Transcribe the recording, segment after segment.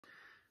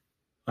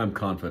I'm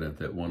confident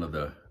that one of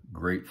the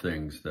great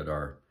things that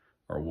our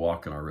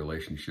walk and our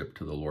relationship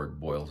to the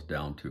Lord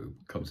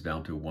comes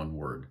down to one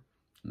word,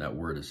 and that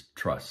word is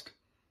trust.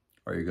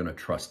 Are you going to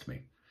trust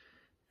me?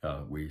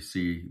 We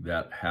see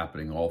that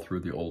happening all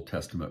through the Old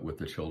Testament with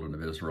the children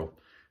of Israel.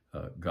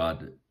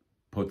 God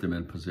put them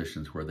in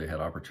positions where they had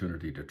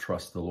opportunity to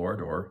trust the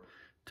Lord or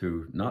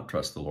to not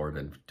trust the Lord,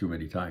 and too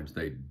many times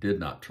they did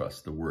not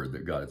trust the word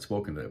that God had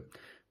spoken to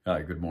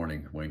them. Good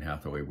morning, Wayne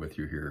Hathaway with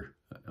you here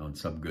on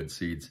Some Good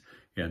Seeds.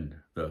 And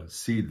the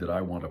seed that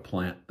I want to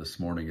plant this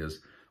morning is,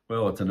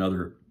 well, it's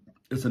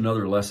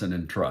another lesson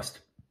in trust.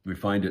 We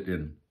find it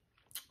in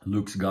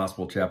Luke's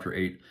Gospel, chapter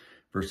 8,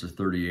 verses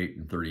 38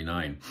 and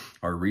 39.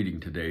 Our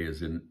reading today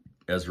is in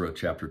Ezra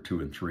chapter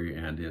 2 and 3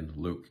 and in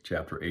Luke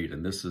chapter 8.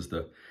 And this is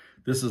the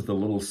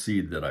little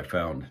seed that I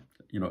found.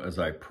 You know, as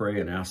I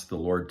pray and ask the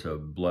Lord to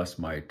bless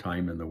my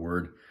time in the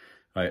Word,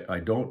 I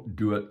don't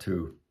do it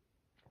to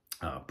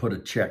put a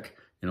check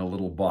in a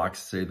little box,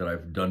 say that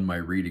I've done my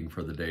reading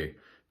for the day.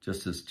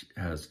 Just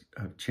has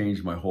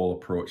changed my whole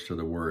approach to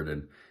the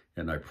Word.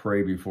 And I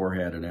pray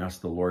beforehand and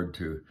ask the Lord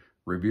to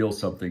reveal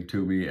something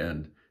to me,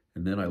 and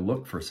then I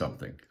look for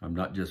something. I'm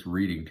not just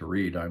reading to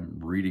read, I'm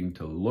reading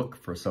to look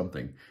for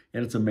something.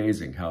 And it's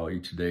amazing how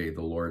each day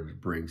the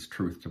Lord brings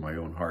truth to my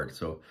own heart.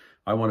 So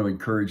I want to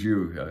encourage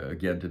you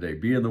again today,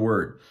 be in the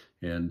Word.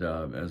 And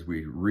as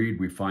we read,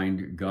 we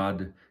find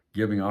God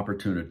giving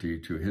opportunity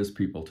to his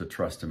people to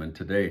trust him. And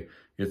today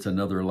it's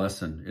another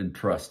lesson in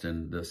trust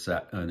in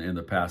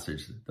the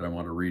passage that I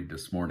want to read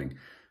this morning.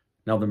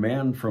 Now the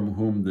man from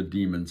whom the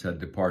demons had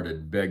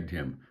departed begged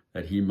him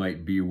that he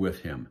might be with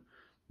him.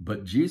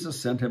 But Jesus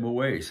sent him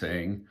away,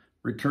 saying,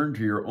 "Return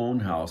to your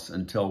own house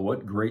and tell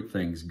what great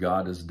things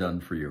God has done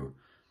for you."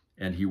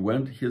 And he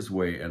went his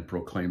way and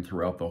proclaimed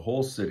throughout the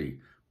whole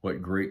city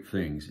what great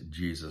things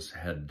Jesus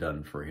had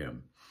done for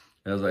him.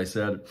 As I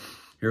said,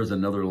 here's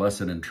another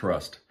lesson in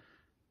trust.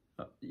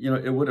 You know,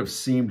 it would have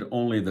seemed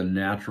only the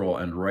natural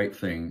and right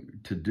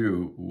thing to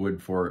do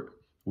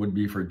would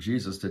be for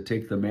Jesus to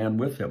take the man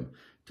with him,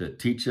 to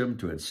teach him,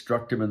 to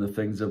instruct him in the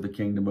things of the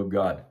kingdom of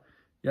God.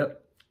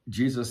 Yet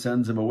Jesus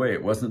sends him away.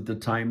 It wasn't the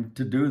time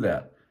to do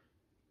that.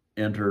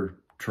 Enter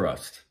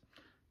trust.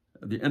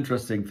 The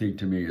interesting thing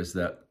to me is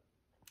that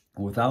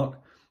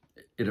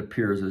it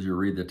appears as you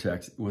read the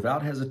text,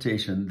 without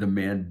hesitation, the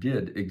man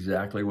did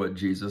exactly what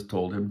Jesus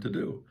told him to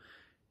do.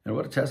 And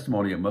what a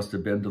testimony it must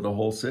have been to the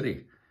whole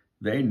city.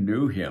 They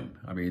knew him.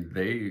 I mean,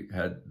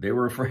 they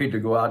were afraid to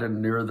go out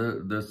in near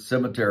the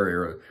cemetery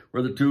or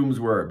where the tombs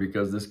were,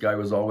 because this guy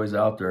was always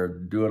out there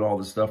doing all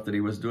the stuff that he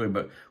was doing.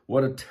 But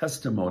what a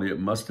testimony it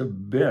must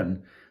have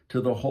been to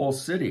the whole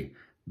city.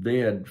 They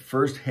had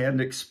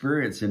firsthand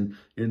experience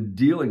in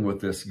dealing with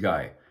this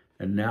guy.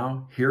 And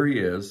now here he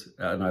is,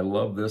 and I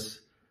love this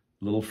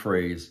little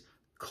phrase,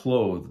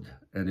 clothed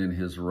and in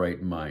his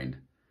right mind.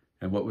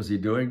 And what was he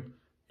doing?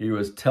 He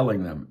was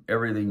telling them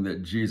everything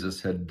that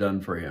Jesus had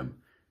done for him.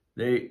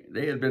 They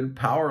had been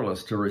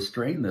powerless to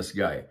restrain this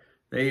guy.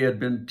 They had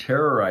been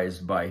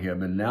terrorized by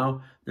him. And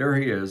now there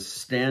he is,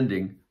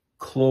 standing,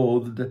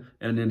 clothed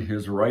and in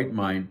his right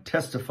mind,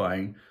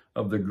 testifying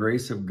of the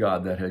grace of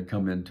God that had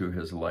come into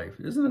his life.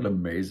 Isn't it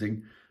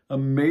amazing?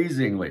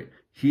 Amazingly,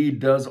 he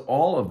does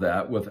all of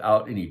that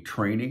without any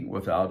training,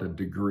 without a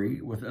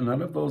degree, with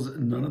none of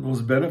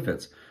those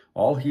benefits.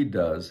 All he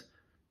does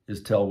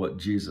is tell what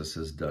Jesus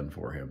has done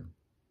for him.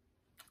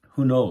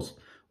 Who knows?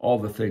 All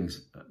the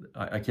things,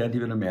 I can't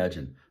even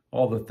imagine,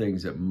 all the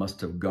things that must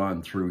have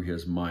gone through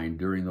his mind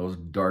during those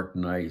dark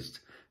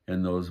nights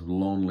and those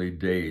lonely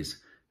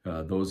days,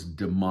 those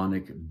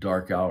demonic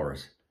dark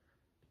hours.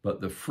 But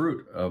the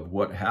fruit of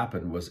what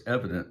happened was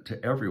evident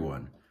to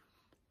everyone.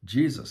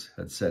 Jesus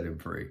had set him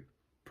free.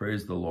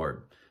 Praise the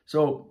Lord.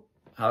 So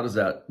how does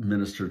that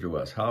minister to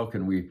us? How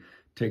can we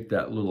take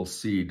that little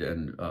seed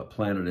and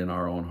plant it in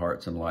our own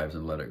hearts and lives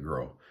and let it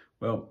grow?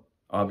 Well,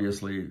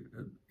 obviously,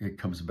 it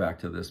comes back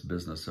to this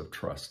business of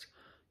trust.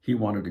 He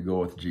wanted to go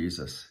with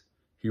Jesus.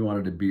 He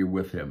wanted to be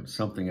with him.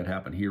 Something had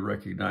happened. He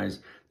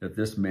recognized that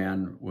this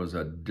man was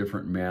a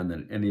different man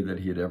than any that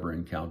he had ever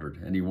encountered,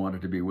 and he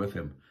wanted to be with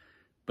him.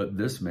 But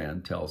this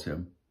man tells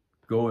him,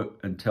 "Go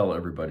and tell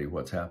everybody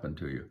what's happened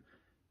to you."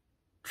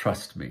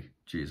 Trust me,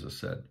 Jesus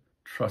said.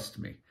 Trust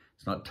me.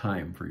 It's not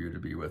time for you to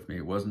be with me.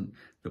 It wasn't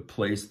the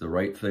place, the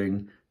right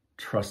thing.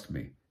 Trust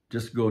me.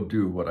 Just go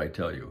do what I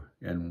tell you.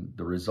 And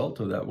the result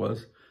of that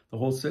was the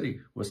whole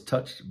city was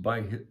touched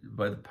by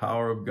the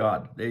power of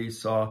God. They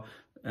saw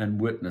and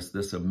witnessed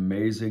this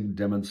amazing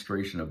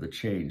demonstration of the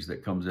change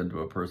that comes into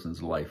a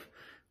person's life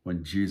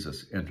when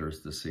Jesus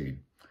enters the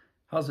scene.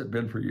 How's it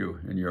been for you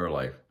in your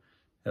life?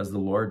 Has the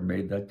Lord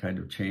made that kind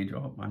of change?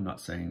 Oh, I'm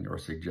not saying or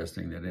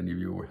suggesting that any of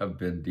you have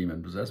been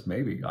demon-possessed.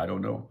 Maybe, I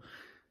don't know.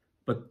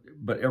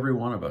 But every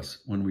one of us,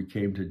 when we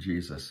came to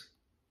Jesus,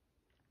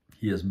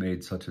 he has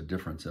made such a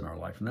difference in our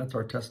life, and that's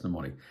our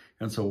testimony.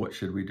 And so what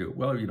should we do?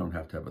 Well, you don't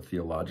have to have a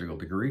theological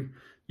degree.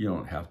 You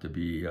don't have to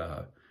be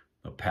a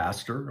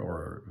pastor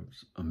or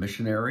a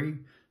missionary.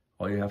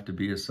 All you have to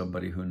be is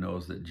somebody who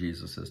knows that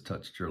Jesus has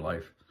touched your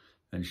life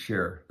and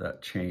share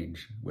that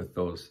change with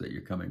those that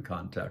you come in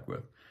contact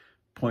with.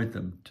 Point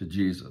them to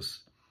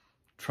Jesus.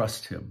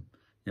 Trust him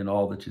in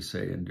all that you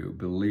say and do.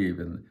 Believe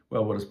in,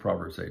 well, what does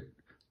Proverbs say?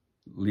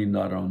 Lean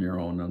not on your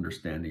own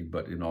understanding,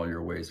 but in all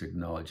your ways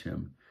acknowledge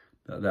him.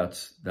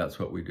 That's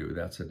what we do.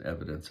 That's an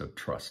evidence of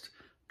trust.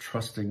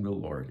 Trusting the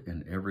Lord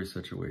in every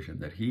situation,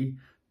 that he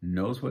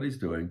knows what he's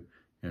doing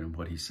and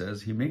what he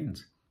says he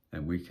means,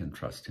 and we can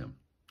trust him.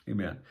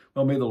 Amen.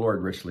 Well, may the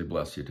Lord richly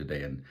bless you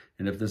today. And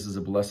if this is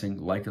a blessing,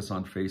 like us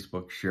on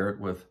Facebook, share it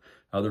with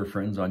other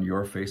friends on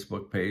your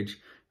Facebook page,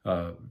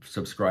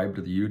 subscribe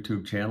to the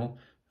YouTube channel,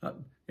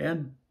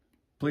 and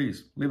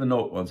please leave a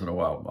note once in a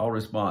while. I'll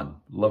respond.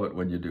 Love it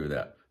when you do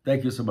that.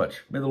 Thank you so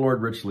much. May the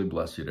Lord richly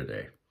bless you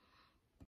today.